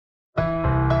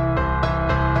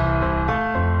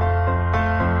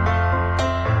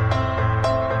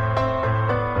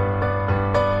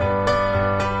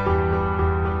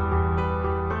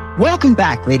Welcome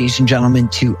back, ladies and gentlemen,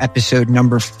 to episode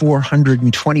number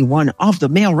 421 of the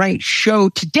MailRight Show.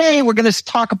 Today, we're going to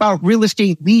talk about real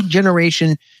estate lead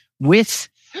generation with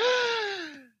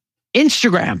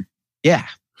Instagram. Yeah,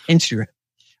 Instagram.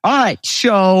 All right.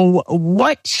 So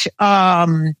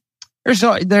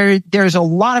there's a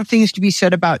lot of things to be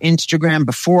said about Instagram.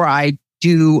 Before I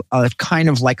do a kind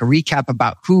of like a recap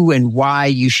about who and why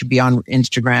you should be on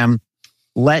Instagram,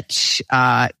 let's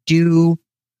do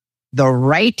the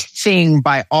right thing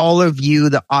by all of you,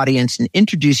 the audience, and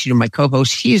introduce you to my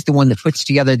co-host. He is the one that puts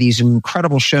together these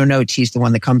incredible show notes. He's the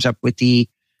one that comes up with the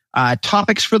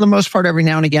topics for the most part. Every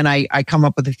now and again, I come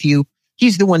up with a few.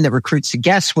 He's the one that recruits the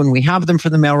guests when we have them for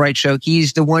the MailRight Show.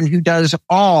 He's the one who does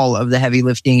all of the heavy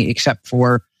lifting except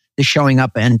for the showing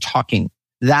up and talking.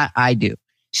 That I do.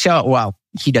 So, well,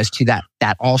 he does too that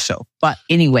also. But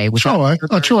anyway, I try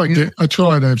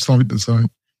to have something to say.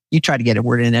 You try to get a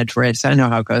word in edgeways. I know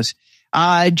how it goes.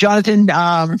 Jonathan, go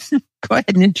ahead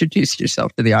and introduce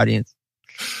yourself to the audience.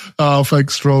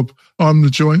 Thanks, Rob. I'm the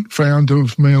joint founder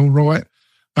of MailRight.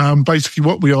 Basically,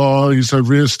 what we are is a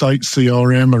real estate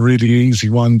CRM, a really easy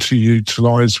one to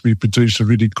utilize. We produce a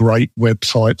really great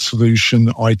website solution,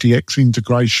 IDX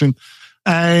integration,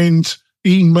 and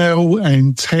email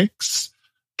and text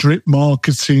drip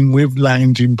marketing with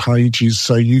landing pages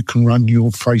so you can run your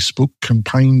Facebook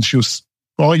campaigns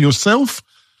by yourself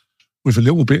with a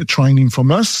little bit of training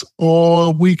from us,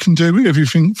 or we can do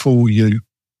everything for you.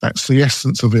 That's the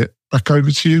essence of it. Back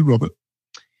over to you, Robert.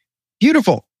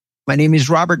 Beautiful. My name is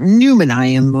Robert Newman. I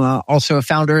am also a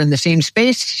founder in the same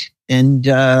space, and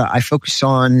I focus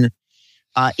on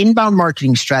inbound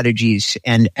marketing strategies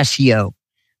and SEO.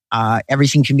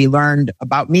 Everything can be learned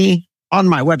about me on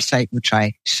my website, which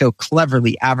I so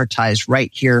cleverly advertise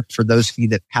right here for those of you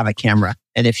that have a camera.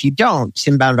 And if you don't, it's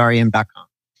inboundrem.com.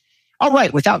 All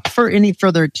right. Without any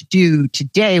further ado,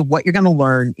 today, what you're going to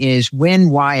learn is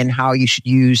when, why, and how you should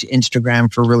use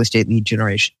Instagram for real estate lead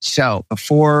generation. So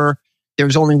before,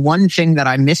 there's only one thing that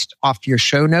I missed off your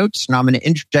show notes, and I'm going to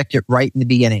interject it right in the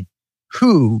beginning.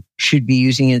 Who should be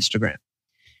using Instagram?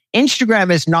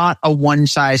 Instagram is not a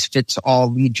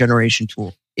one-size-fits-all lead generation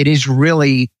tool. It is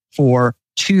really for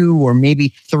 2 or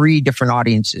maybe 3 different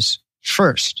audiences.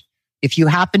 First, if you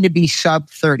happen to be sub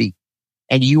 30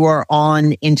 and you are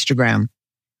on Instagram,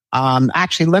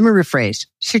 actually, let me rephrase.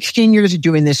 16 years of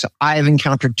doing this, I have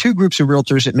encountered 2 groups of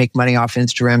realtors that make money off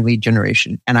Instagram lead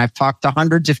generation. And I've talked to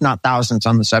hundreds, if not thousands,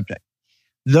 on the subject.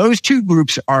 Those 2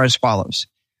 groups are as follows.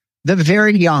 The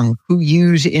very young who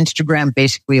use Instagram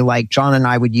basically like John and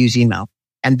I would use email.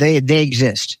 And they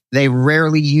exist. They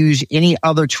rarely use any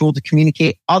other tool to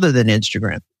communicate other than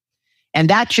Instagram. And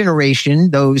that generation,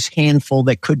 those handful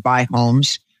that could buy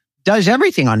homes, does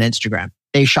everything on Instagram.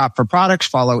 They shop for products,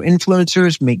 follow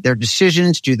influencers, make their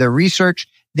decisions, do their research.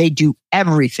 They do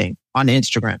everything on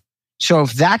Instagram. So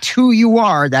if that's who you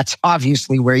are, that's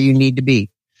obviously where you need to be.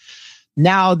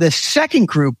 Now, the second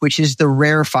group, which is the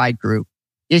rarefied group,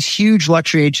 is huge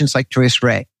luxury agents like Joyce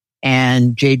Ray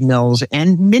and Jade Mills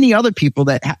and many other people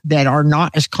that are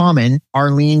not as common,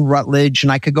 Arlene Rutledge,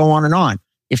 and I could go on and on.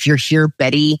 If you're here,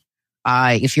 Betty,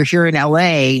 if you're here in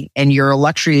LA and you're a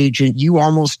luxury agent, you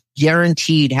almost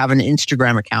guaranteed have an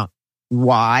Instagram account.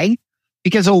 Why?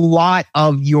 Because a lot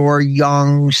of your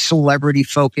young celebrity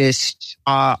focused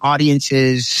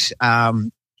audiences,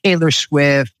 Taylor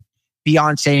Swift,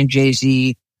 Beyonce and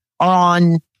Jay-Z are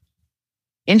on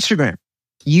Instagram.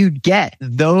 You get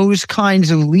those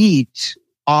kinds of leads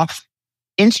off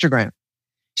Instagram.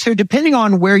 So depending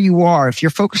on where you are, if you're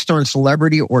focused on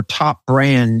celebrity or top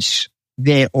brands,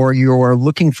 or you're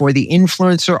looking for the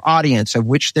influencer audience, of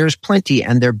which there's plenty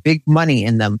and they're big money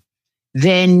in them,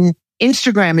 then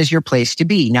Instagram is your place to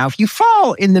be. Now, if you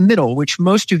fall in the middle, which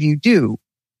most of you do,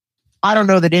 I don't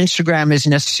know that Instagram is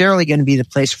necessarily going to be the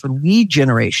place for lead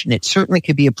generation. It certainly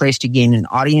could be a place to gain an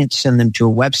audience, send them to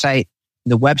a website.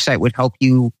 The website would help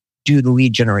you do the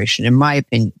lead generation, in my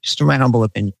opinion, just in my humble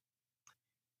opinion.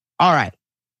 All right.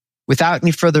 Without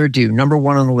any further ado, number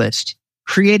 1 on the list.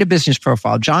 Create a business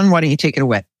profile. John, why don't you take it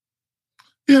away?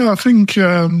 Yeah, I think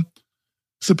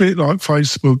it's a bit like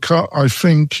Facebook. I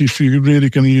think if you're really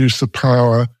going to use the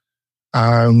power,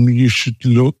 you should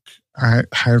look at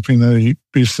having a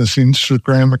business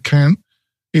Instagram account.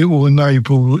 It will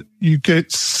enable you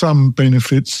get some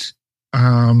benefits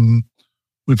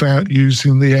without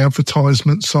using the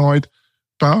advertisement side.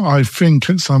 But I think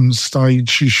at some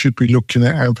stage you should be looking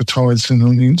at advertising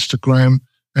on Instagram,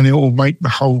 and it will make the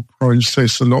whole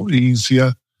process a lot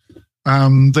easier.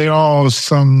 There are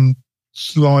some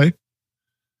slight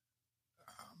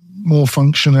more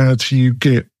functionality you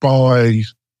get by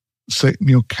setting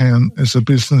your account as a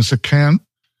business account.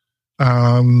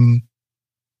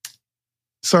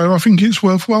 So I think it's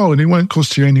worthwhile and it won't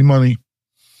cost you any money.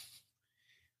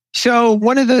 So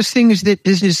one of those things that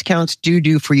business accounts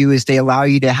do for you is they allow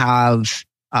you to have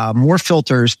more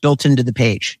filters built into the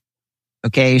page.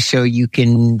 Okay, so you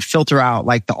can filter out,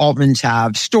 like the Altmans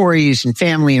have stories and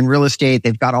family and real estate.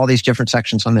 They've got all these different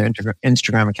sections on their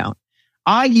Instagram account.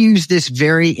 I use this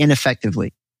very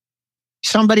ineffectively.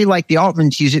 Somebody like the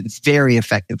Altmans use it very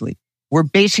effectively, where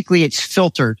basically it's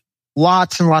filtered,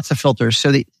 lots and lots of filters,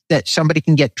 so that somebody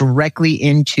can get directly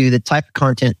into the type of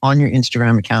content on your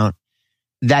Instagram account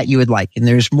that you would like. And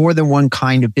there's more than one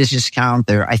kind of business account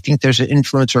there. I think there's an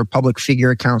influencer or public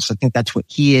figure account. So I think that's what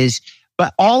he is.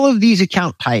 But all of these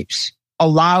account types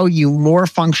allow you more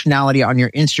functionality on your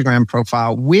Instagram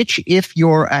profile, which if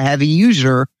you're a heavy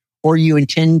user or you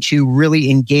intend to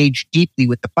really engage deeply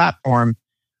with the platform,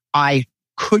 I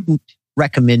couldn't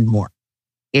recommend more.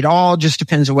 It all just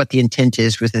depends on what the intent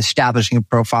is with establishing a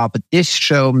profile. But this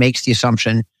show makes the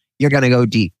assumption you're going to go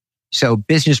deep. So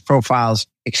business profiles,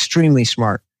 extremely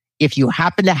smart. If you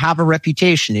happen to have a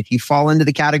reputation, if you fall into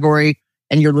the category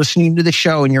and you're listening to the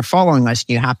show and you're following us and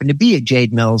you happen to be a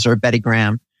Jade Mills or a Betty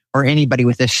Graham or anybody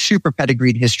with a super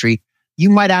pedigreed history, you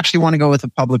might actually want to go with a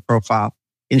public profile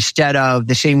instead of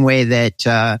the same way that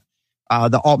the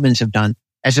Altmans have done,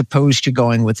 as opposed to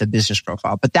going with a business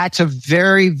profile. But that's a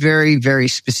very, very, very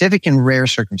specific and rare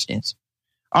circumstance.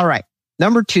 All right.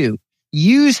 Number 2,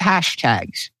 use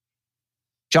hashtags.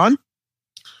 John?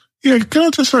 Yeah, can I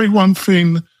just say one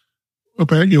thing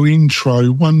about your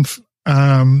intro?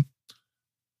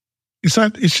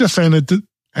 It's just analytic.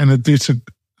 I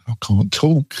can't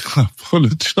talk. I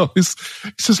apologise.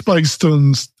 It's just based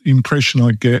on the impression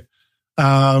I get.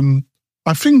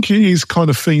 I think it is kind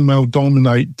of female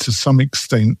dominated to some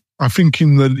extent. I think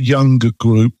in the younger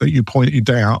group that you pointed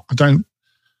out,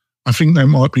 I think they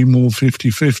might be more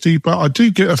 50-50, but I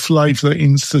do get a flavour that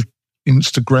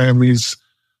Instagram is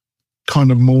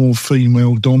kind of more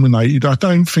female dominated. I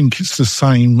don't think it's the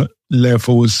same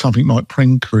level as something like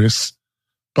Pinterest,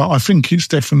 but I think it's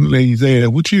definitely there.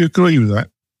 Would you agree with that?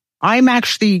 I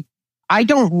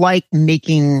don't like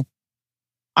I'm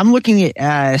looking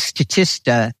at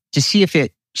Statista to see if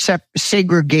it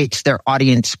segregates their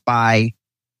audience by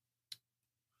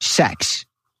sex.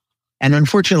 And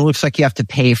unfortunately, it looks like you have to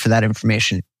pay for that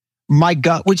information. My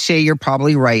gut would say you're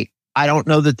probably right. I don't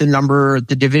know that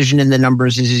the division in the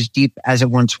numbers is as deep as it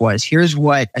once was. Here's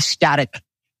what a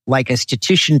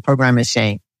statistician program is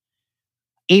saying.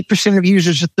 8% of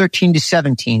users are 13 to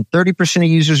 17. 30% of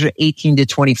users are 18 to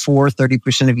 24.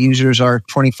 30% of users are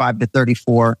 25 to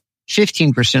 34.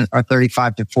 15% are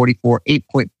 35 to 44.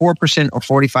 8.4% are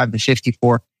 45 to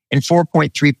 54. And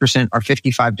 4.3% are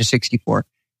 55 to 64.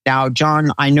 Now,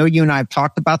 John, I know you and I have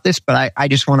talked about this, but I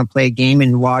just want to play a game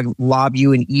and lob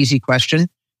you an easy question.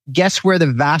 Guess where the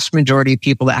vast majority of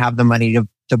people that have the money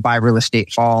to buy real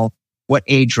estate fall, what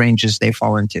age ranges they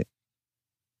fall into?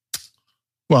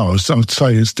 Well, I would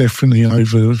say it's definitely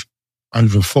over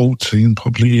 40 and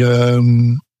probably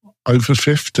over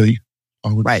 50,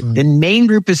 I would right. say. The main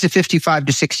group is the 55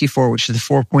 to 64, which is the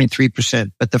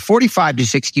 4.3%. But the 45 to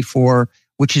 64,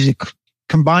 which is a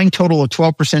combined total of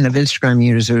 12% of Instagram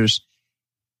users,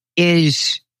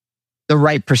 is the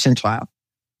right percentile.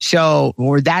 So,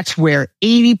 or that's where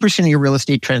 80% of your real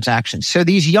estate transactions. So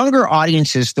these younger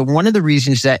audiences, one of the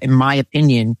reasons that, in my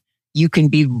opinion, you can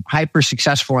be hyper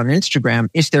successful on Instagram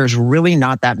is there's really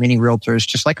not that many realtors,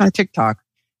 just like on TikTok,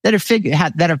 that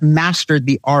have mastered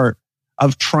the art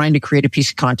of trying to create a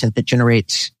piece of content that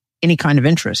generates any kind of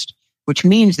interest, which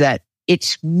means that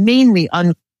it's mainly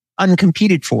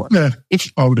uncompeted for. Yeah,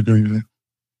 I would agree with you.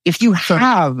 If you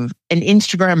have an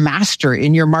Instagram master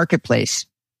in your marketplace,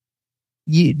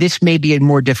 this may be a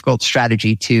more difficult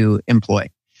strategy to employ.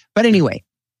 But anyway,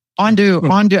 on to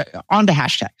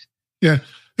hashtags. Yeah,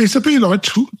 it's a bit like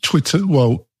Twitter.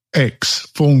 Well, X,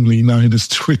 formerly known as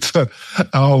Twitter. I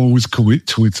always call it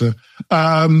Twitter.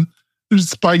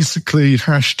 It's basically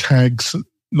hashtags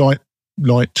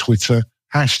like Twitter.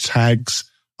 Hashtags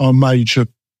are a major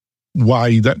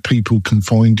way that people can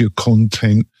find your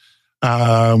content.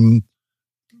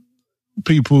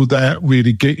 People that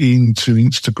really get into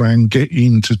Instagram, get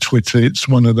into Twitter. It's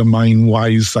one of the main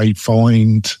ways they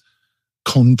find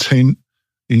content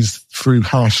is through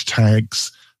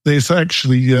hashtags. There's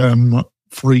actually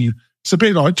free. It's a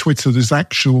bit like Twitter. There's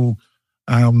actual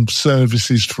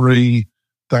services free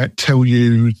that tell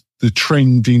you the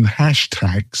trending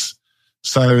hashtags.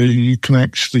 So you can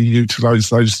actually utilize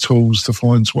those tools to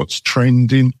find what's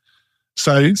trending.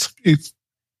 So it's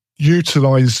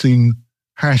utilizing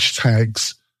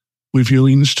hashtags with your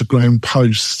Instagram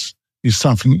posts is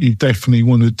something you definitely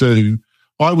want to do.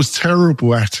 I was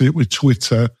terrible at it with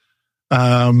Twitter.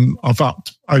 I've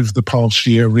upped over the past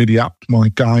year, really upped my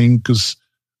game because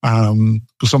on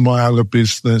my other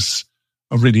business,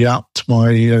 I really upped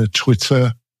my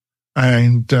Twitter.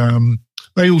 And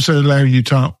they also allow you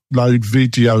to upload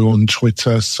video on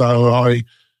Twitter. So I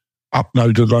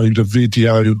upload a load of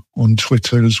video on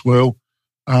Twitter as well.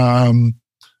 And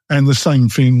the same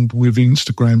thing with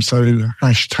Instagram. So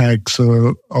hashtags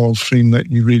are a thing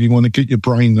that you really want to get your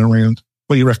brain around.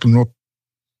 What do you reckon, Rob?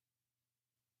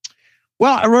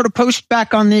 Well, I wrote a post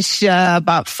back on this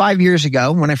about 5 years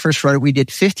ago. When I first wrote it, we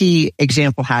did 50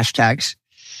 example hashtags.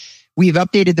 We've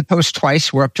updated the post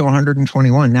twice. We're up to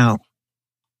 121 now.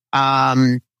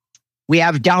 We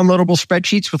have downloadable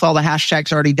spreadsheets with all the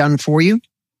hashtags already done for you.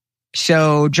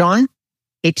 So, John,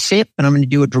 hate to say it, but I'm going to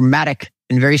do a dramatic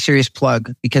and very serious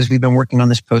plug because we've been working on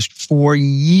this post for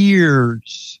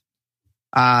years.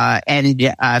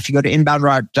 If you go to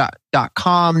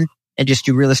inbound.com and just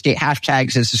do real estate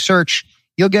hashtags as a search,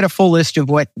 you'll get a full list of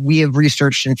what we have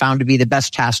researched and found to be the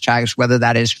best hashtags, whether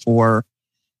that is for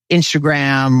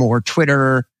Instagram or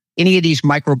Twitter, any of these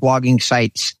microblogging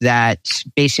sites that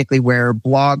basically where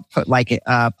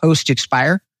posts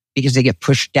expire because they get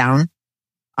pushed down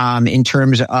in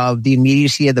terms of the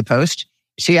immediacy of the post.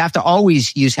 So you have to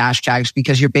always use hashtags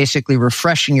because you're basically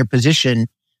refreshing your position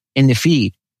in the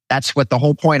feed. That's what the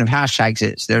whole point of hashtags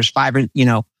is. There's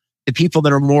the people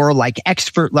that are more like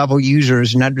expert level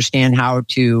users and understand how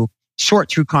to sort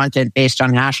through content based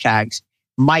on hashtags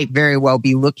might very well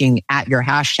be looking at your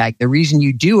hashtag. The reason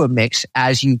you do a mix,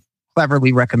 as you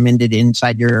cleverly recommended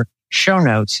inside your show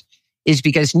notes, is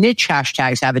because niche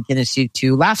hashtags have a tendency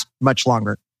to last much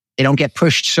longer. They don't get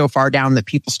pushed so far down that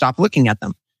people stop looking at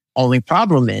them. Only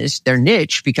problem is they're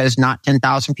niche because not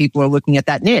 10,000 people are looking at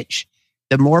that niche.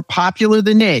 The more popular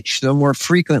the niche, the more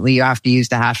frequently you have to use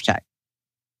the hashtag.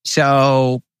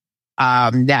 So,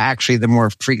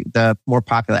 the more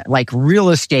popular, like real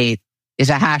estate is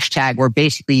a hashtag where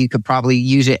basically you could probably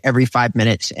use it every 5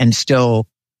 minutes and still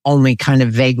only kind of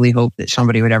vaguely hope that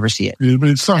somebody would ever see it. Yeah, but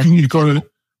it's something you've got to,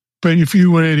 but if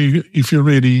you're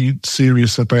really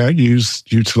serious about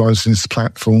utilizing this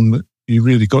platform, you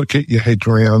really got to get your head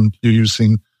around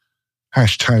using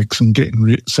hashtags and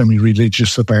getting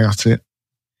semi-religious about it.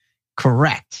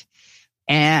 Correct.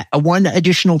 And one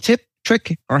additional tip,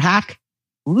 trick, or hack.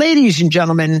 Ladies and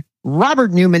gentlemen,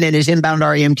 Robert Newman and his Inbound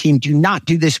REM team do not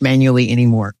do this manually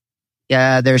anymore.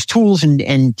 There's tools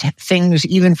and things,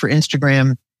 even for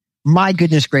Instagram. My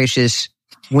goodness gracious,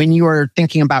 when you are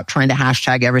thinking about trying to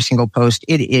hashtag every single post,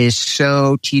 it is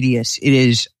so tedious. It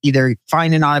is either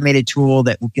find an automated tool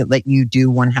that will let you do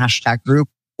one hashtag group,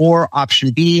 or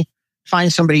option B,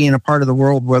 find somebody in a part of the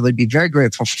world where they'd be very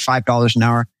grateful for $5 an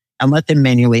hour and let them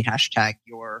manually hashtag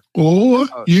your Or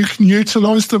post. You can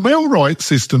utilize the MailRite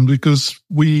system because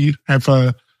we have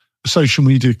a social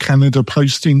media Canada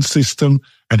posting system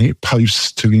and it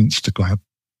posts to Instagram.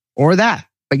 Or that,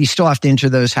 but you still have to enter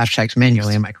those hashtags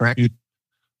manually. Am I correct?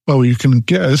 You can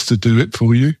get us to do it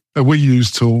for you. We use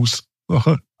tools.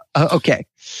 Okay.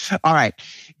 All right.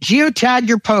 Geotag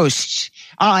your posts.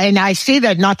 And I say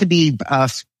that not to be a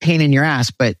pain in your ass,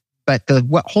 but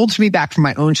what holds me back from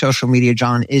my own social media,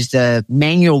 John, is the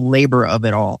manual labor of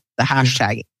it all, the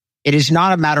hashtagging. It is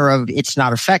not a matter of it's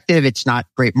not effective, it's not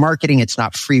great marketing, it's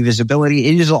not free visibility.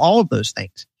 It is all of those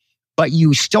things. But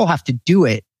you still have to do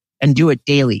it and do it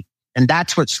daily. And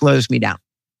that's what slows me down.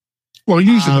 Well,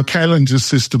 using a calendar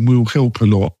system will help a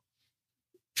lot.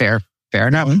 Fair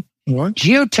enough. What?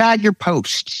 Geotag your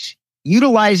posts.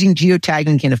 Utilizing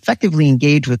geotagging can effectively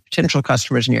engage with potential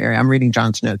customers in your area. I'm reading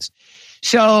John's notes.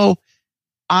 So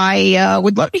I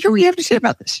would love to hear what you have to say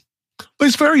about this.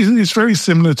 It's very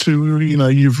similar to,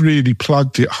 you've really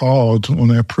plugged it hard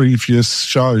on our previous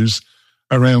shows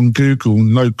around Google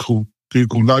Local.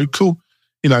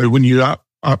 When you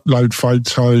upload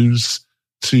photos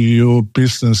to your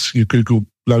business, your Google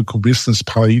Local business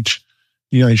page,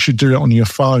 you should do it on your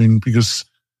phone because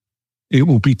it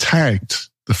will be tagged.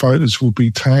 The photos will be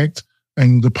tagged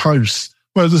and the posts.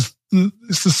 Well,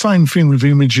 it's the same thing with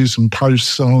images and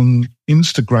posts on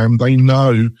Instagram. They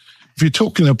know if you're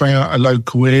talking about a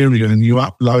local area and you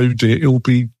upload it, it'll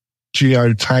be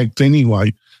geo-tagged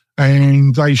anyway.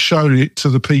 And they show it to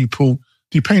the people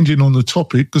depending on the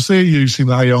topic because they're using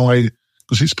AI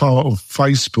because it's part of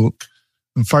Facebook.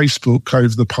 And Facebook over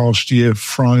the past year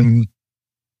thrown,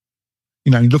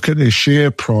 look at their share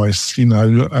price,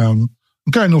 I'm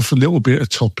going off a little bit of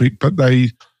topic, but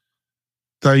they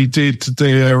did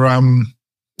their,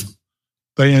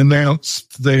 they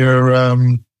announced their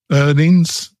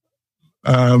earnings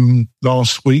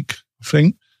last week, I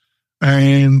think,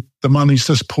 and the money's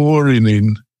just pouring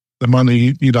in. The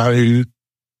money, the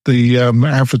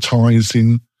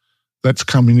advertising that's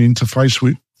coming into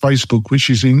Facebook, which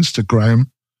is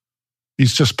Instagram,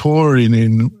 is just pouring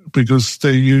in because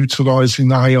they're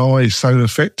utilising AI so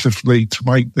effectively to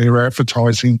make their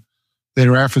advertising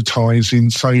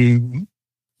so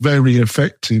very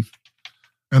effective.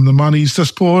 And the money's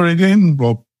just pouring in,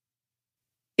 Rob.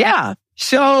 Yeah.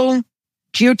 So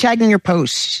geotagging your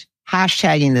posts,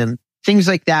 hashtagging them, things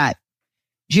like that.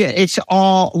 It's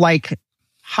all like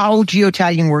how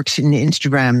geotagging works in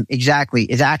Instagram exactly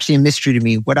is actually a mystery to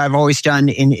me. What I've always done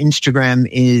in Instagram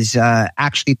is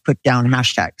actually put down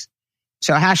hashtags.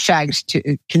 So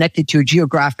hashtags connected to a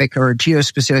geographic or a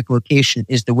geospecific location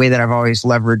is the way that I've always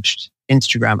leveraged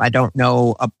Instagram. I don't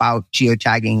know about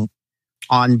geotagging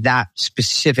on that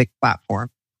specific platform.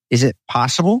 Is it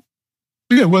possible?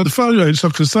 Yeah, well, the photos, I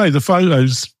have to say, the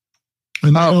photos.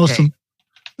 And awesome.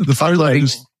 The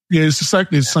photos, yeah, it's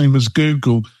exactly the same as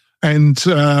Google. And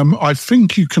I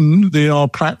think there are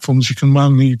platforms you can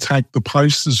manually tag the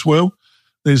posts as well.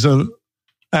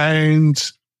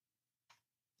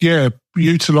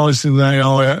 Utilising the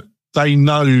AI, they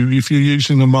know if you're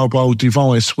using a mobile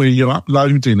device where you're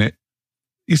uploading it.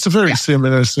 It's a very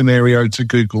similar scenario to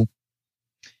Google.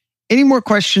 Any more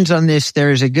questions on this?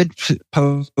 There's a good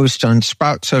post on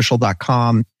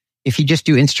sproutsocial.com. If you just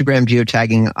do Instagram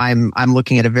geotagging, I'm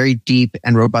looking at a very deep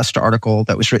and robust article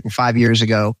that was written 5 years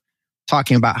ago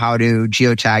talking about how to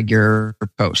geotag your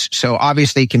posts. So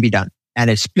obviously it can be done, and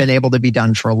it's been able to be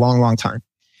done for a long, long time.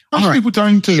 Most people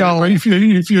don't do it.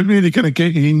 If you're really going to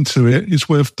get into it, it's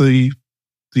worth the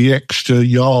extra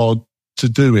yard to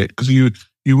do it because you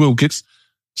will get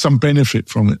some benefit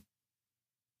from it.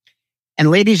 And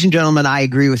ladies and gentlemen, I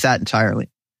agree with that entirely.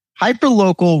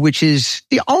 Hyperlocal, which is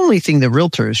the only thing that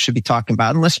realtors should be talking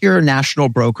about, unless you're a national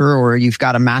broker or you've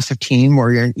got a massive team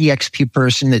or you're an EXP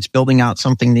person that's building out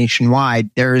something nationwide,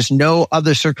 there is no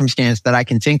other circumstance that I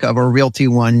can think of, or Realty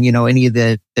One, any of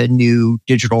the new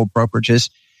digital brokerages.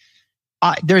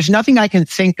 There's nothing I can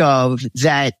think of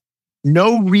that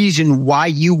no reason why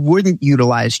you wouldn't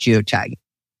utilize geotagging.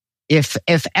 If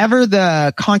ever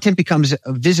the content becomes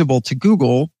visible to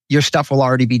Google, your stuff will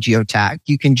already be geotagged.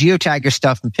 You can geotag your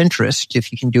stuff in Pinterest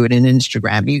if you can do it in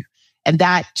Instagram. And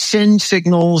that sends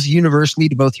signals universally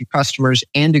to both your customers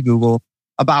and to Google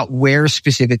about where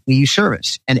specifically you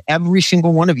service. And every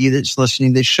single one of you that's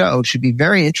listening to this show should be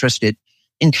very interested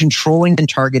in controlling and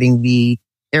targeting the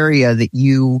area that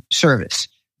you service.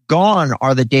 Gone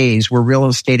are the days where real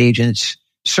estate agents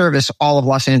service all of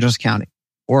Los Angeles County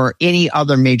or any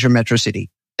other major metro city.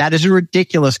 That is a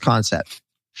ridiculous concept.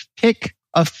 Pick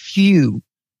a few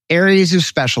areas of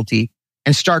specialty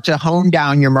and start to hone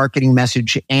down your marketing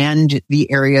message and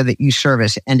the area that you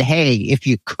service. And hey, if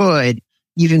you could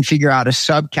even figure out a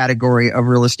subcategory of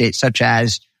real estate, such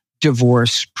as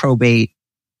divorce, probate.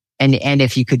 And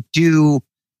if you could do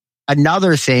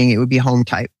another thing, it would be home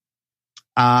type.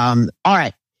 All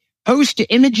right. Post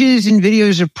images and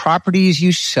videos of properties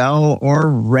you sell or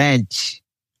rent.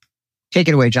 Take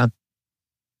it away, John.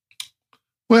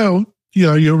 Well,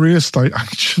 you're a real estate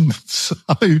agent. So,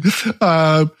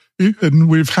 and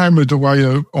we've hammered away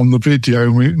on the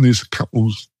video. And there's a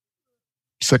couple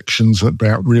sections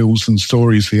about reels and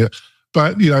stories here.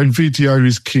 But, video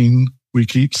is king. We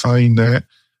keep saying that.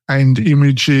 And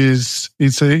images,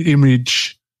 it's an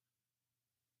image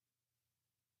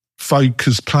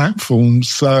focused platform.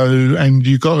 So, and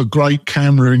you've got a great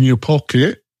camera in your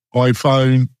pocket,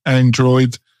 iPhone,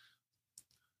 Android.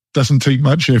 Doesn't take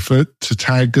much effort to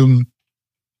tag them.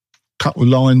 Couple of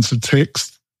lines of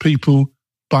text. People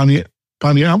bun it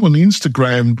up on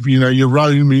Instagram. You're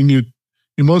roaming. You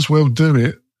might as well do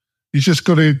it. You just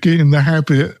got to get in the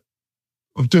habit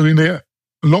of doing it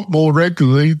a lot more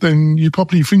regularly than you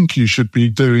probably think you should be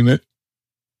doing it.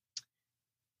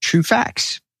 True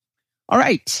facts. All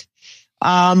right.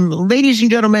 Ladies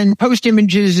and gentlemen, post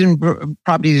images and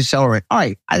properties to sell. All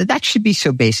right. That should be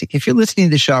so basic. If you're listening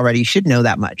to the show already, you should know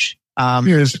that much.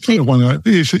 Yes,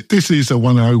 this is a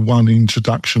 101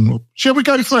 introduction. Shall we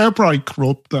go for our break,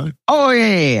 Rob, though? Oh,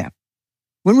 yeah.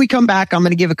 When we come back, I'm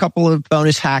going to give a couple of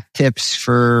bonus hack tips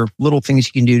for little things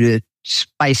you can do to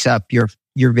spice up your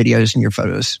videos and your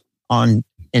photos on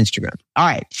Instagram. All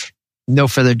right. No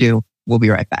further ado. We'll be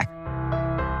right back.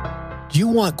 Do you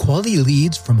want quality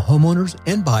leads from homeowners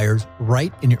and buyers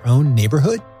right in your own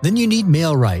neighborhood? Then you need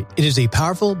MailRight. It is a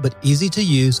powerful but easy to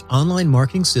use online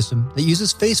marketing system that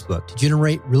uses Facebook to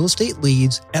generate real estate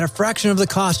leads at a fraction of the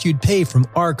cost you'd pay from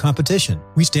our competition.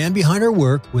 We stand behind our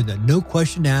work with a no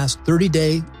question asked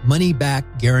 30-day money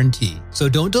back guarantee. So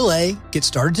don't delay. Get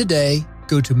started today.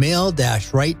 go to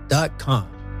mail-right.com.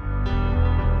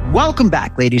 Welcome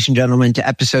back, ladies and gentlemen, to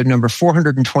episode number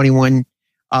 421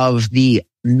 of the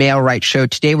Mail Right Show.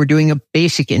 Today, we're doing a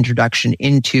basic introduction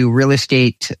into real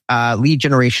estate lead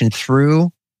generation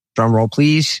through, drum roll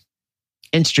please,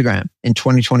 Instagram in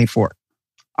 2024.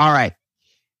 All right.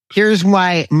 Here's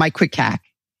my quick hack.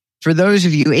 For those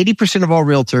of you, 80% of all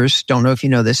realtors, don't know if you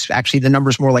know this, actually the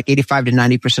number's more like 85 to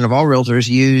 90% of all realtors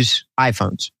use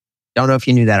iPhones. Don't know if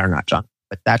you knew that or not, John,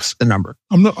 but that's the number.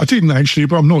 I didn't actually,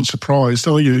 but I'm not surprised.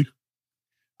 Are you?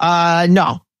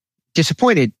 No.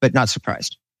 Disappointed, but not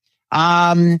surprised.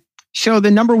 So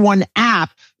the number one app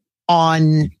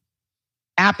on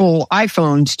Apple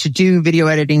iPhones to do video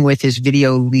editing with is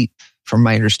Video Leap. From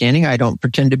my understanding, I don't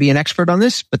pretend to be an expert on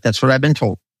this, but that's what I've been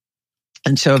told.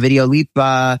 And so Video Leap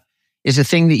is a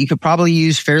thing that you could probably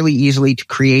use fairly easily to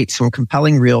create some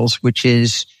compelling reels, which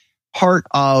is part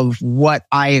of what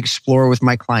I explore with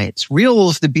my clients.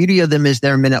 Reels, the beauty of them is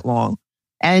they're a minute long.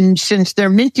 And since they're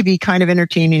meant to be kind of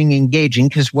entertaining and engaging,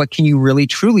 because what can you really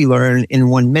truly learn in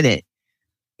 1 minute?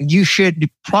 You should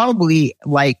probably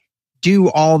do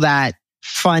all that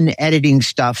fun editing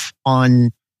stuff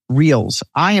on Reels.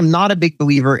 I am not a big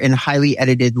believer in highly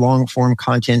edited long form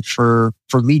content for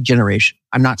lead generation.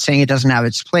 I'm not saying it doesn't have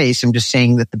its place. I'm just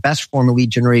saying that the best form of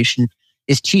lead generation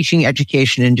is teaching,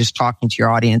 education, and just talking to your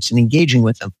audience and engaging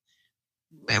with them.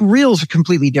 Reels are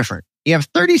completely different. You have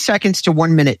 30 seconds to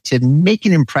 1 minute to make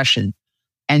an impression.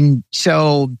 And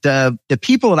so the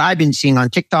people that I've been seeing on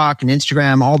TikTok and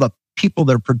Instagram, all the people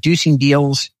that are producing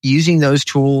deals using those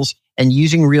tools and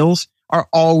using Reels are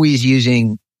always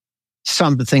using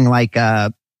something like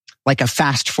a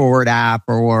fast forward app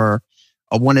or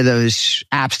one of those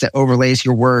apps that overlays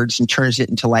your words and turns it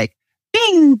into like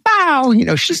bing, bow,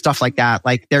 stuff like that.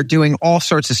 Like they're doing all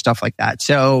sorts of stuff like that.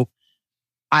 So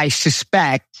I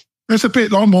suspect it's a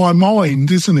bit like my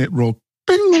mind, isn't it, Rob?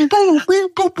 Bing, bing, bing, bing,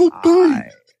 bing, bing.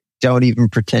 Don't even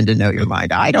pretend to know your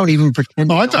mind. I don't even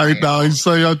pretend. I don't know.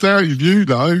 So I doubt you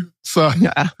know. So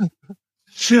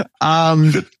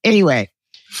anyway,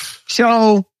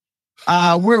 so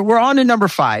we're on to number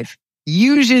 5.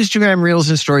 Use Instagram Reels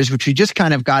and Stories, which we just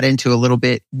kind of got into a little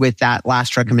bit with that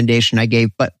last recommendation I gave.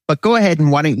 But go ahead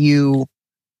and why don't you?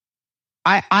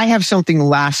 I have something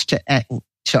last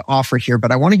to offer here,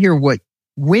 but I want to hear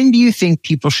when do you think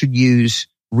people should use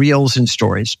Reels and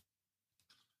Stories?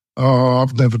 Oh,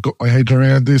 I've never got my head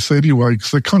around this anyway, because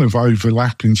they kind of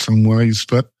overlap in some ways.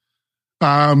 But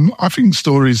I think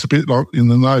Stories, a bit like in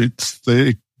the notes,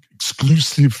 they're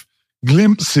exclusive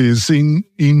glimpses in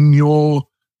your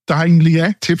daily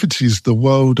activities, the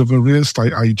world of a real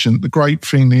estate agent. The great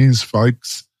thing is,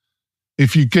 folks,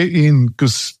 if you get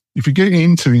into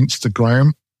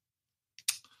Instagram,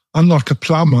 unlike a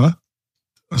plumber,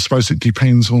 I suppose it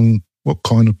depends on what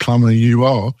kind of plumber you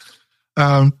are,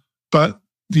 but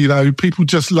people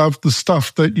just love the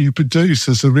stuff that you produce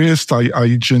as a real estate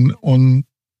agent on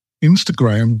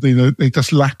Instagram. They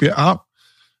just lap it up.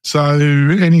 So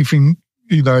anything,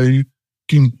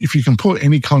 if you can put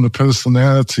any kind of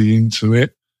personality into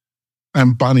it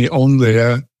and bun it on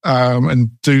there,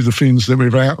 and do the things that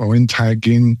we've outlined,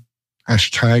 tagging,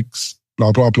 hashtags,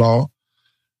 blah, blah, blah,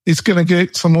 it's going to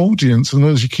get some audience. And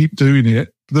as you keep doing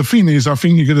it, the thing is, I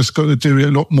think you're just got to do it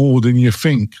a lot more than you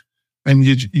think. And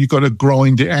you got to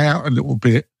grind it out a little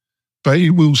bit, but it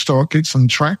will start get some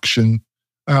traction.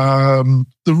 The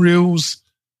Reels,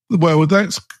 well,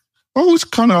 that's always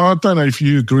kind of, I don't know if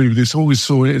you agree with this, I always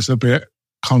saw it as a bit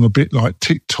like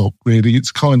TikTok, really.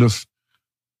 It's kind of,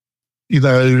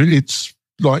 it's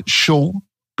like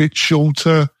bit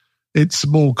shorter. It's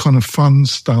more kind of fun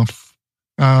stuff.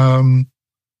 30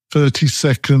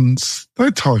 seconds,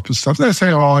 that type of stuff. That's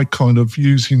how I kind of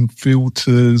using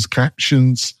filters,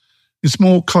 captions. It's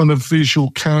more kind of visual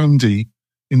candy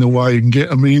in a way and get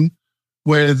them in,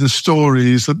 where the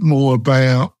stories are more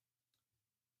about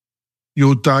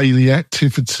your daily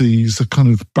activities, a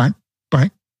kind of back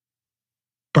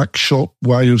shot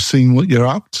way of seeing what you're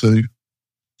up to.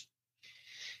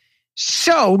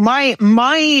 So my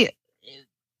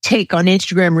take on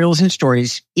Instagram Reels and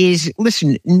Stories is,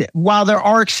 listen, while there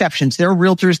are exceptions, there are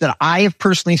realtors that I have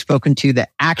personally spoken to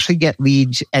that actually get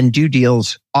leads and do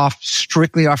deals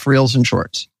strictly off Reels and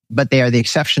Shorts, but they are the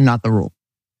exception, not the rule.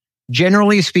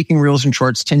 Generally speaking, Reels and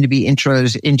Shorts tend to be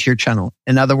intros into your channel.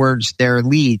 In other words, they're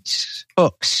leads,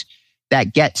 hooks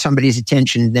that get somebody's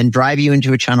attention, then drive you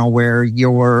into a channel where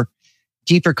your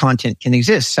deeper content can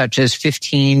exist, such as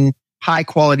 15 high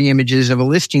quality images of a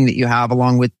listing that you have,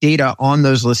 along with data on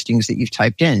those listings that you've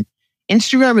typed in.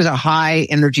 Instagram is a high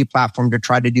energy platform to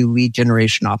try to do lead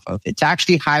generation off of. It's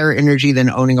actually higher energy than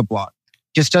owning a blog.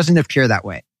 Just doesn't appear that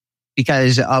way.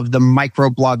 because of the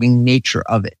microblogging nature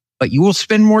of it. But you will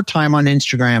spend more time on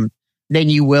Instagram than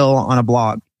you will on a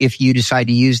blog if you decide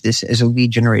to use this as a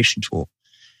lead generation tool.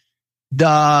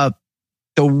 The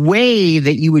way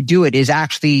that you would do it is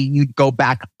actually you'd go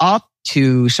back up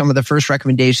to some of the first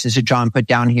recommendations that John put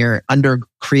down here under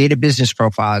create a business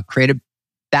profile.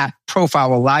 That profile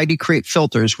will allow you to create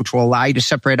filters, which will allow you to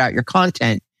separate out your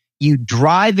content. You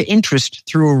drive interest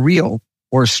through a reel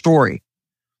or a story,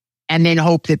 and then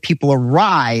hope that people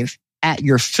arrive at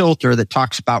your filter that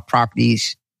talks about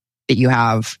properties that you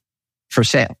have for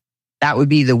sale. That would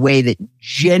be the way that,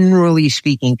 generally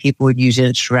speaking, people would use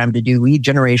Instagram to do lead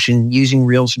generation using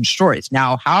reels and stories.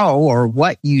 Now, how or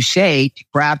what you say to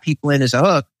grab people in as a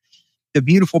hook, the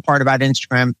beautiful part about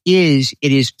Instagram is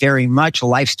it is very much a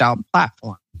lifestyle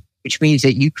platform, which means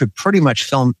that you could pretty much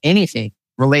film anything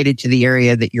related to the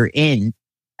area that you're in.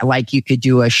 Like you could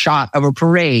do a shot of a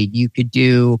parade. You could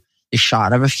do a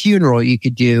shot of a funeral. You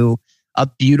could do a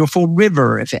beautiful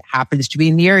river if it happens to be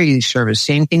in the area you service.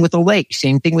 Same thing with the lake.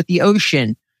 Same thing with the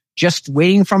ocean. Just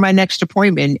waiting for my next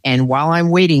appointment. And while I'm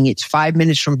waiting, it's 5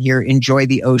 minutes from here. Enjoy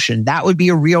the ocean. That would be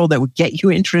a reel that would get you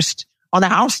interest on the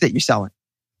house that you're selling.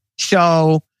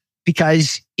 So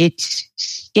because it's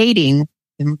stating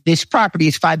this property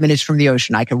is 5 minutes from the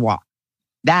ocean, I can walk.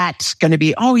 That's going to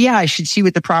be, oh yeah, I should see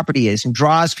what the property is, and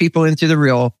draws people into the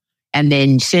reel and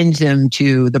then sends them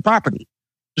to the property.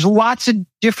 There's lots of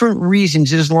different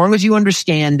reasons, as long as you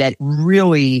understand that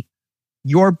really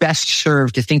you're best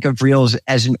served to think of reels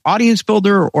as an audience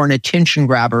builder or an attention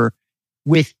grabber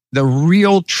with the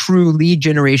real true lead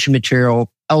generation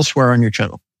material elsewhere on your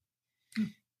channel.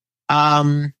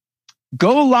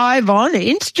 Go live on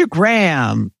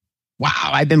Instagram.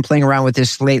 Wow, I've been playing around with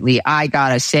this lately. I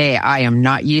gotta say, I am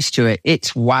not used to it.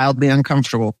 It's wildly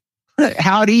uncomfortable.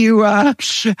 How do you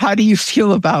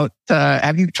feel about,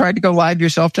 have you tried to go live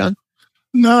yourself, John?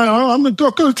 No, I've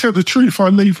got to tell the truth. I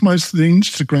leave most of the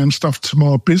Instagram stuff to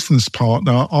my business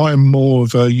partner. I'm more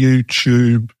of a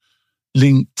YouTube,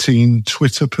 LinkedIn,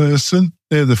 Twitter person.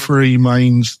 They're the three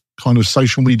main kind of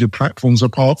social media platforms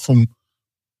apart from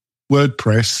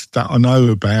WordPress that I know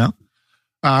about.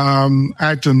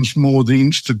 Adam's more the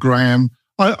Instagram.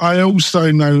 I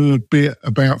also know a bit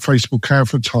about Facebook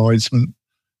advertisement,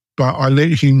 but I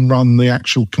let him run the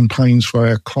actual campaigns for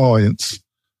our clients.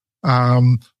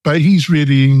 But he's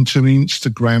really into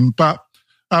Instagram. But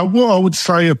what I would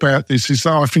say about this is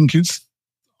that I think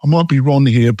I might be wrong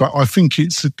here, but I think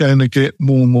it's going to get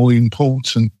more and more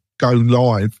important, go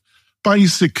live.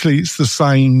 Basically, it's the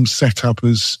same setup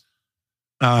as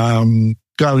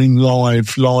going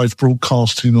live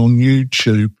broadcasting on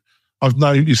YouTube. I've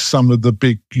noticed some of the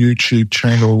big YouTube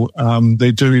channel,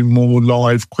 they're doing more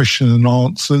live question and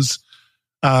answers,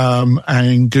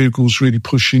 and Google's really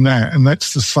pushing that. And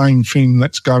that's the same thing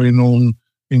that's going on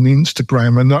in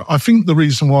Instagram. And I think the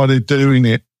reason why they're doing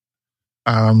it,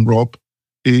 Rob,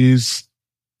 is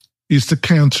to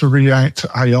counter-react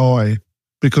AI,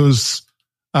 because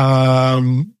a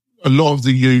lot of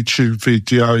the YouTube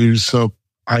videos are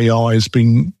AI has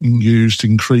been used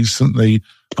increasingly.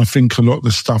 I think a lot of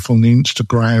the stuff on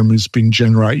Instagram has been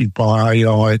generated by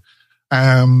AI.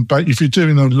 But if you're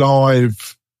doing a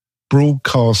live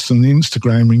broadcast on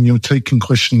Instagram and you're taking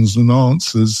questions and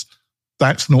answers,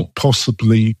 that's not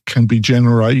possibly can be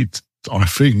generated, I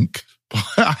think,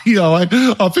 by AI.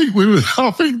 I think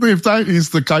if that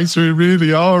is the case, we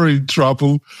really are in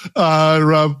trouble.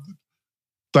 That's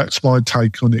my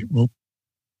take on it, Rob.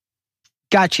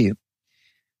 Got you.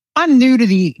 I'm new to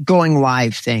the going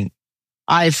live thing.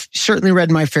 I've certainly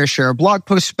read my fair share of blog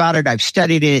posts about it. I've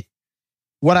studied it.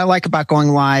 What I like about going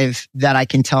live that I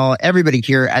can tell everybody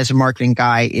here as a marketing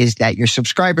guy is that your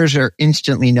subscribers are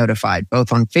instantly notified,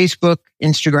 both on Facebook,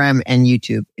 Instagram, and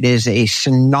YouTube. It is a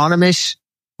synonymous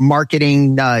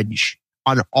marketing nudge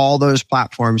on all those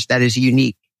platforms that is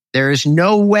unique. There is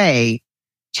no way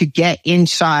to get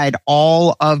inside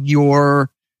all of your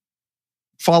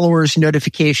followers'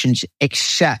 notifications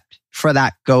except for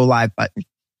that go live button.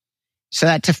 So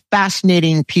that's a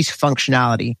fascinating piece of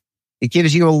functionality. It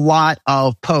gives you a lot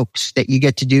of pokes that you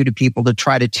get to do to people to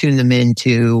try to tune them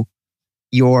into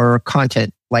your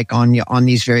content, like on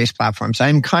these various platforms.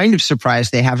 I'm kind of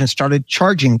surprised they haven't started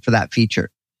charging for that feature.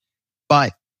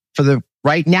 But for the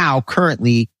right now,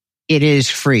 currently, it is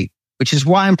free, which is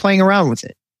why I'm playing around with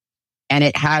it. And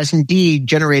it has indeed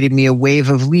generated me a wave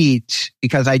of leads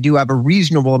because I do have a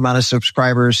reasonable amount of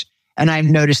subscribers. And I've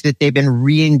noticed that they've been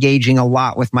re-engaging a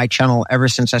lot with my channel ever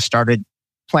since I started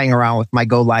playing around with my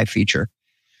Go Live feature.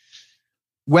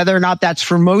 Whether or not that's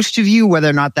for most of you, whether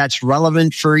or not that's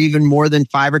relevant for even more than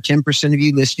 5 or 10% of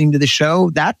you listening to the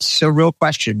show, that's a real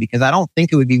question, because I don't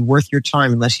think it would be worth your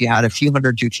time unless you had a few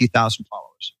hundred to a few thousand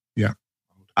followers. Yeah.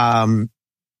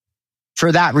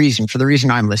 For that reason, for the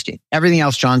reason I'm listing. Everything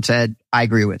else John said, I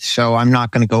agree with. So I'm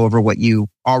not going to go over what you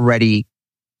already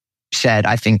said,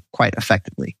 I think, quite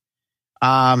effectively.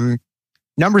 Number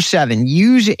 7,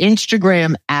 use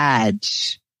Instagram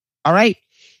ads. All right.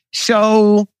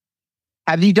 So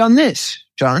have you done this,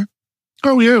 John?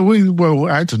 Oh, yeah.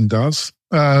 Adam does.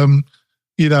 I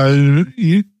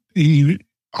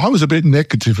was a bit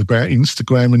negative about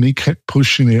Instagram, and he kept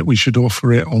pushing it. We should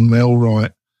offer it on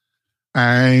MailRight.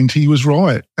 And he was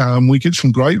right. We get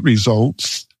some great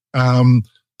results.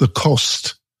 The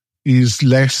cost is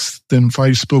less than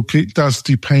Facebook. It does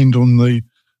depend on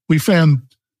we found,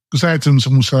 because Adam's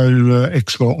also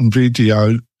expert on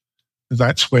video.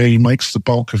 That's where he makes the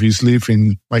bulk of his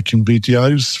living, making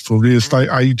videos for real estate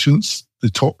agents, the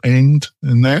top end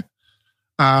and that.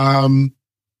 And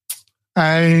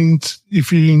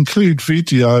if you include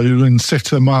video and set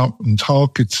them up and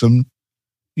target them,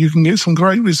 you can get some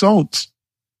great results.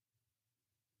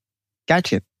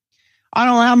 Gotcha. I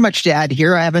don't have much to add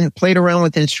here. I haven't played around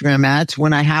with Instagram ads.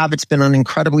 When I have, it's been on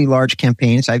incredibly large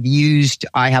campaigns. I have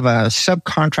a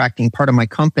subcontracting part of my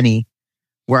company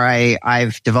where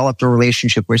I've developed a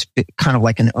relationship where it's kind of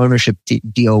like an ownership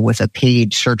deal with a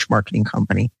paid search marketing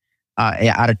company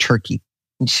out of Turkey.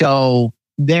 And so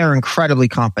they're incredibly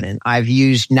competent. I've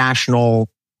used national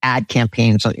ad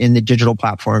campaigns in the digital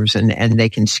platforms, and they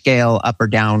can scale up or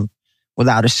down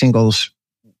without a single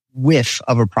whiff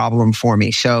of a problem for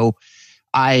me. So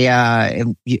I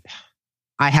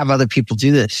have other people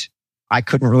do this. I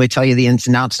couldn't really tell you the ins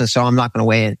and outs, so I'm not going to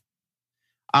weigh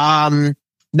in.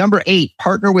 Number 8,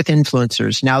 partner with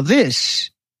influencers. Now, this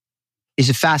is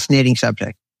a fascinating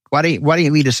subject. Why don't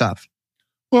you lead us off?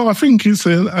 Well, I think it's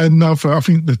another. I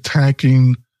think the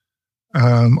tagging.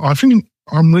 I think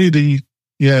I'm really,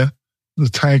 the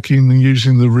tagging and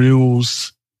using the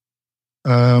reels,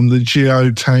 the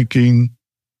geo-tagging,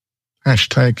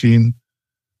 hashtagging.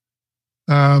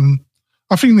 I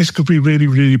think this could be really,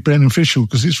 really beneficial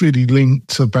because it's really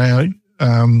linked about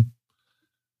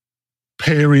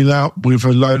pairing up with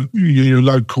your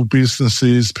local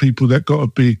businesses, people that got a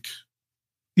big,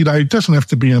 it doesn't have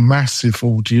to be a massive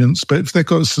audience, but if they've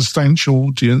got a substantial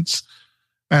audience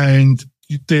and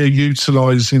they're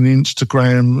utilising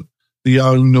Instagram, the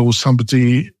owner or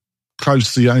somebody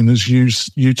close to the owners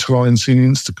utilising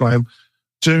Instagram,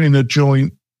 doing a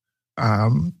joint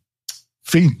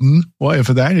thing,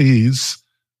 whatever that is,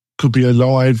 could be a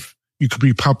live, you could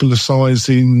be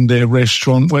publicising their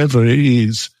restaurant, whatever it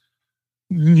is.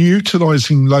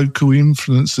 Utilising local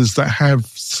influencers that have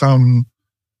some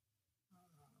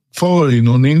following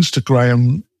on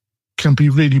Instagram can be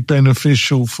really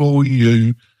beneficial for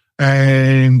you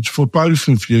and for both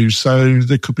of you. So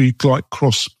there could be like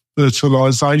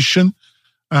cross-fertilisation.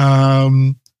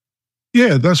 That's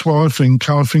what I think.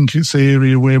 I think it's the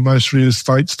area where most real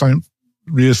estate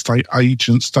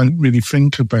agents don't really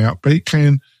think about, but it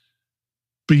can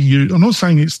be used. I'm not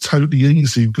saying it's totally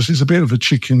easy because it's a bit of a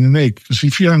chicken and egg, because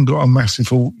if you haven't got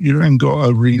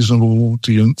a reasonable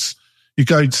audience, you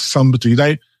go to somebody,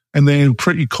 they're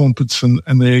pretty competent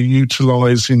and they're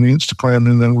utilising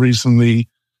Instagram in a reasonably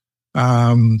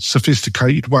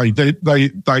sophisticated way.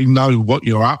 They know what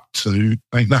you're up to.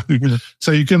 They know.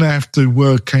 So you're going to have to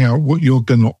work out what you're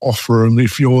going to offer them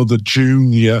if you're the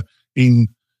junior in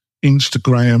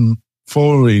Instagram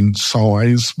following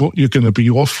size, what you're going to be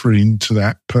offering to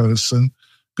that person,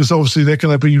 because obviously they're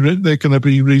going to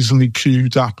be reasonably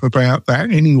queued up about that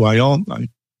anyway, aren't they?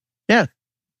 Yeah.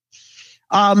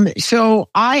 So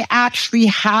I actually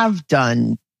have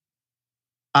done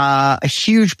a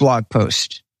huge blog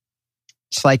post.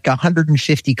 It's like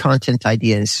 150 content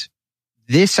ideas.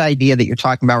 This idea that you're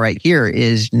talking about right here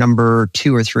is number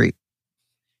 2 or 3.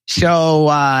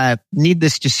 So,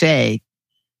 needless to say,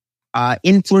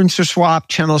 influencer swap,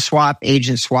 channel swap,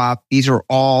 agent swap, these are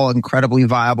all incredibly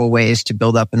viable ways to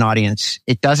build up an audience.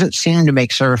 It doesn't seem to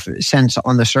make sense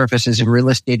on the surface as a real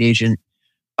estate agent,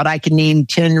 but I can name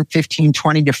 10, 15,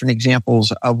 20 different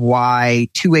examples of why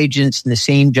 2 agents in the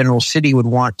same general city would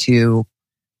want to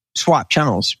swap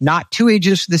channels. Not 2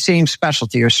 agents with the same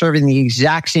specialty or serving the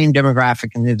exact same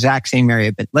demographic in the exact same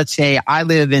area. But let's say I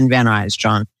live in Van Nuys,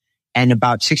 John, and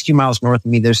about 60 miles north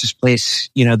of me, there's this place,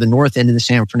 the north end of the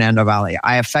San Fernando Valley.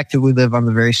 I effectively live on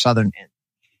the very southern end.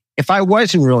 If I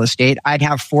was in real estate, I'd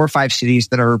have 4 or 5 cities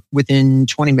that are within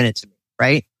 20 minutes of me,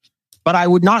 right? But I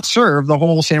would not serve the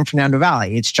whole San Fernando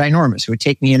Valley. It's ginormous. It would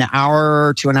take me an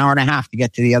hour to an hour and a half to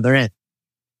get to the other end.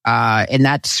 And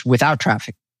that's without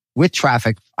traffic. With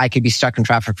traffic, I could be stuck in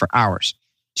traffic for hours.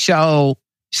 So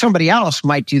somebody else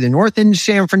might do the north end of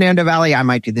San Fernando Valley. I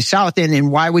might do the south end.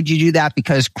 And why would you do that?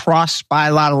 Because cross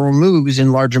bilateral moves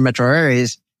in larger metro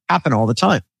areas happen all the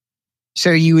time.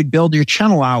 So you would build your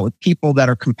channel out with people that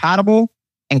are compatible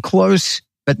and close,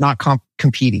 but not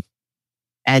competing.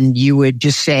 And you would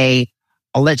just say,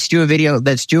 oh, let's do a video.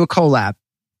 Let's do a collab.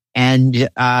 And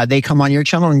they come on your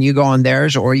channel and you go on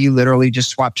theirs, or you literally just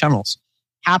swap channels.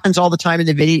 Happens all the time in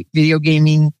the video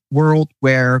gaming world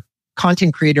where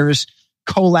content creators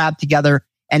collab together,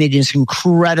 and it is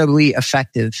incredibly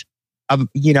effective,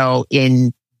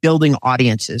 in building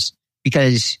audiences,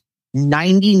 because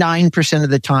 99% of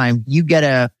the time you get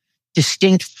a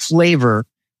distinct flavor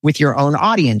with your own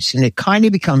audience, and it kind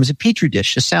of becomes a petri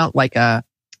dish, a sound like an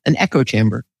echo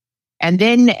chamber. And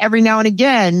then every now and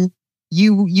again,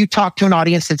 you talk to an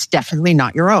audience that's definitely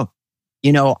not your own.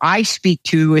 I speak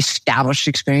to established,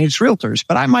 experienced realtors,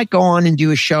 but I might go on and do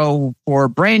a show for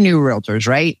brand new realtors,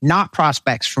 right? Not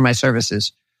prospects for my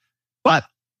services. But,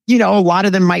 a lot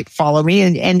of them might follow me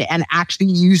and actually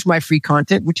use my free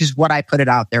content, which is what I put it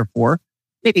out there for.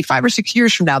 Maybe 5 or 6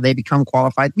 years from now, they become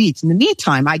qualified leads. In the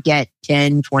meantime, I get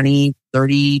 10, 20,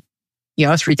 30,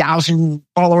 3,000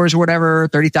 followers or whatever,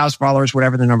 30,000 followers,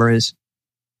 whatever the number is,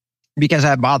 because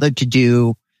I bothered to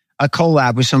do a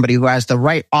collab with somebody who has the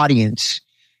right audience.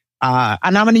 And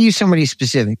I'm going to use somebody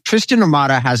specific. Tristan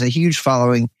Amata has a huge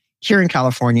following here in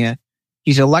California.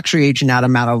 He's a luxury agent out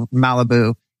of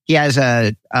Malibu. He has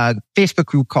a Facebook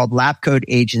group called Lab Code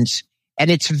Agents. And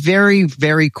it's very,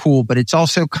 very cool, but it's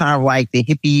also kind of like the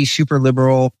hippie, super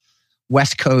liberal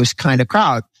West Coast kind of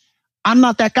crowd. I'm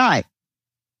not that guy.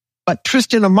 But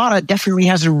Tristan Amata definitely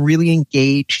has a really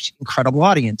engaged, incredible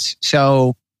audience.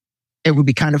 So it would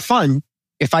be kind of fun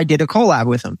if I did a collab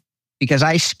with him, because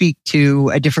I speak to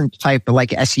a different type of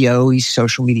like SEO,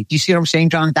 social media. Do you see what I'm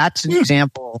saying, John? That's an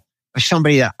example of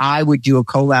somebody that I would do a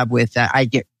collab with that I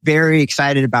get very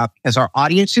excited about, because our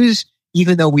audiences,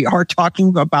 even though we are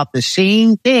talking about the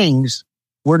same things,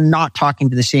 we're not talking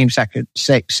to the same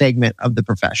segment of the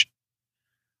profession.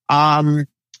 All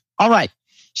right.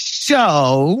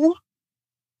 So,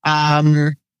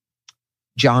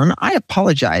 John, I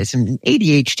apologize. In an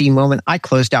ADHD moment, I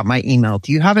closed out my email.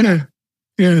 Do you have it?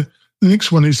 Yeah. The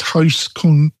next one is host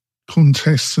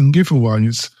contests and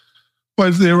giveaways.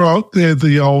 Well, they're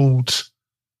the old,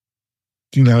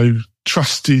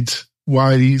 trusted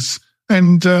ways.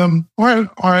 And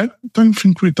I don't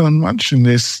think we've done much in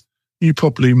this. You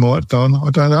probably might have done. I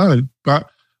don't know. But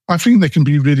I think they can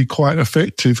be really quite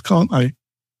effective, can't they?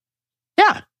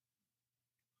 Yeah.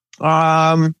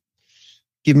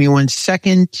 Give me 1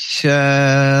 second.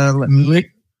 The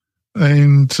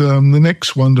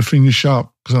next one to finish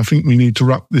up, because I think we need to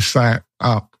wrap this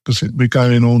up because we're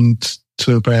going on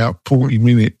to about 40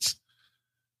 minutes,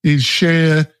 is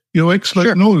share your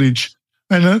expert knowledge.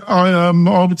 And I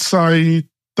would say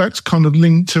that's kind of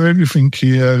linked to everything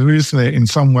here, isn't it? In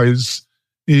some ways,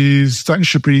 you could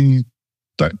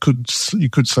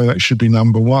say that should be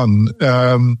number one.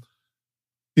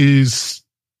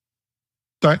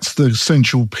 That's the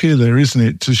essential pillar, isn't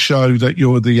it? To show that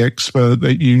you're the expert,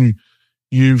 that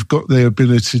you've got the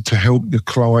ability to help your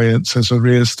clients as a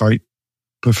real estate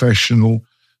professional,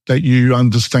 that you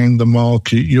understand the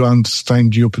market, you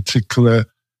understand your particular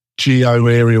geo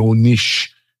area or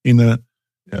niche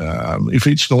if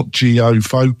it's not geo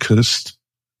focused,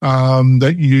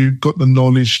 that you've got the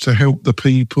knowledge to help the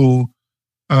people.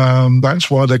 That's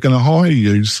why they're going to hire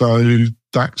you. So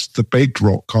that's the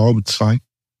bedrock, I would say.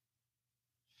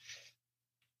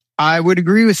 I would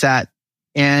agree with that.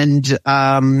 And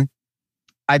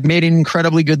I've made an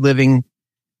incredibly good living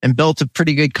and built a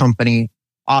pretty good company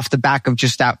off the back of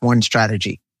just that one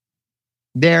strategy.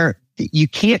 You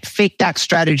can't fake that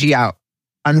strategy out,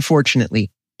 unfortunately.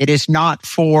 It is not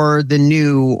for the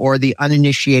new or the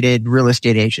uninitiated real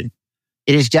estate agent.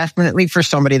 It is definitely for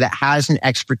somebody that has an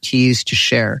expertise to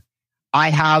share.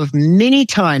 I have many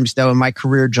times, though, in my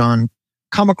career, John,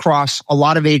 come across a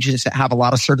lot of agents that have a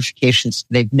lot of certifications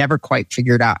they've never quite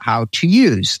figured out how to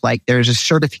use. Like there's a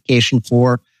certification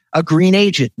for a green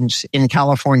agent in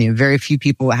California. Very few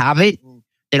people have it.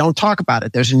 They don't talk about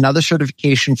it. There's another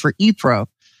certification for ePro.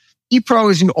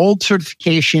 ePro is an old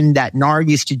certification that NAR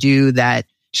used to do that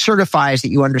certifies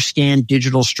that you understand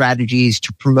digital strategies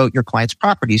to promote your client's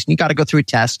properties. And you got to go through a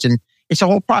test, and it's a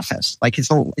whole process. Like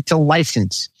it's a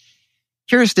license.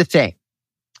 Here's the thing.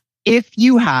 If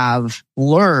you have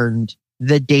learned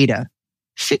the data,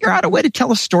 figure out a way to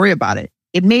tell a story about it.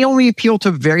 It may only appeal to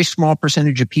a very small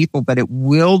percentage of people, but it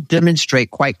will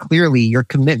demonstrate quite clearly your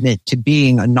commitment to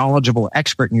being a knowledgeable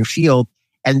expert in your field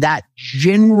And that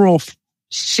general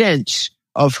sense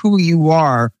of who you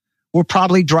are will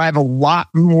probably drive a lot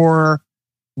more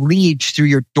leads through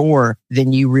your door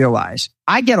than you realize.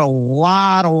 I get a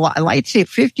lot, I'd say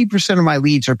 50% of my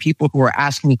leads are people who are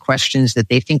asking me questions that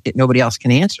they think that nobody else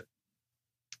can answer.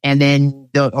 And then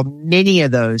many of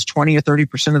those, 20 or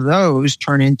 30% of those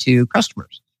turn into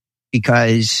customers,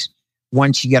 because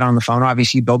once you get on the phone,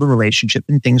 obviously you build a relationship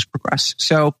and things progress.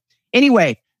 So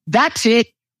anyway, that's it.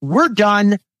 We're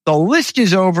done. The list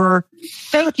is over.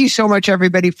 Thank you so much,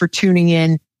 everybody, for tuning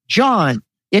in. John,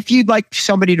 if you'd like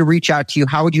somebody to reach out to you,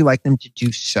 how would you like them to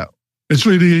do so? It's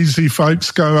really easy,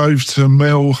 folks. Go over to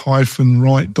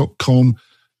mel-wright.com,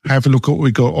 have a look at what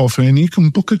we got offering, and you can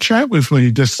book a chat with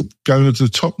me. Just go to the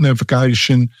top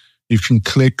navigation. You can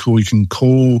click, or you can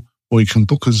call, or you can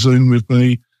book a Zoom with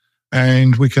me,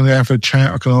 and we can have a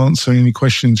chat. I can answer any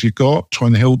questions you got, try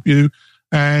and help you.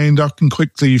 And I can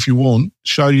quickly, if you want,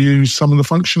 show you some of the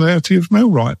functionality of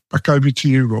MailRight. Back over to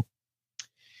you, Rob.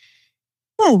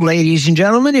 Well, ladies and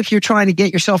gentlemen, if you're trying to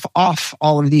get yourself off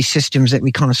all of these systems that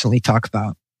we constantly talk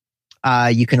about,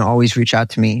 you can always reach out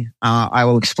to me. I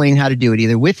will explain how to do it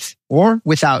either with or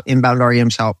without Inbound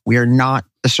REM's help. We are not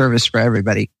the service for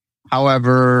everybody.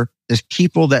 However, the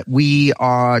people that we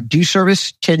do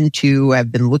service tend to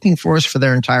have been looking for us for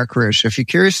their entire career. So if you're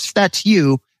curious if that's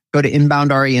you, go to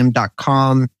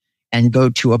inboundrem.com and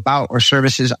go to About or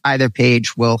Services. Either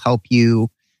page will help you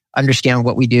understand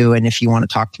what we do and if you want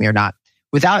to talk to me or not.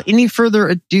 Without any further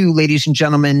ado, ladies and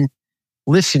gentlemen,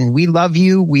 listen, we love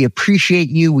you. We appreciate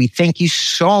you. We thank you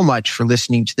so much for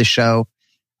listening to the show.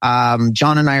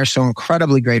 John and I are so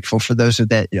incredibly grateful for those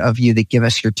of you that give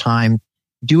us your time.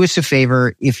 Do us a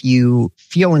favor. If you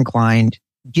feel inclined,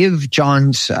 give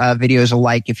John's videos a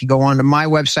like. If you go onto my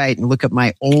website and look at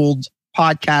my old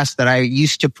podcast that I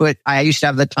used to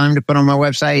have the time to put on my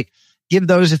website, give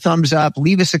those a thumbs up,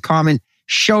 leave us a comment,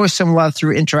 show us some love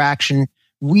through interaction.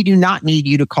 We do not need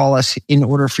you to call us in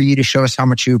order for you to show us how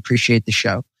much you appreciate the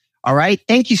show. All right.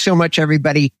 Thank you so much,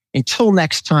 everybody. Until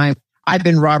next time, I've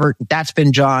been Robert. That's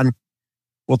been John.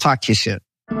 We'll talk to you soon.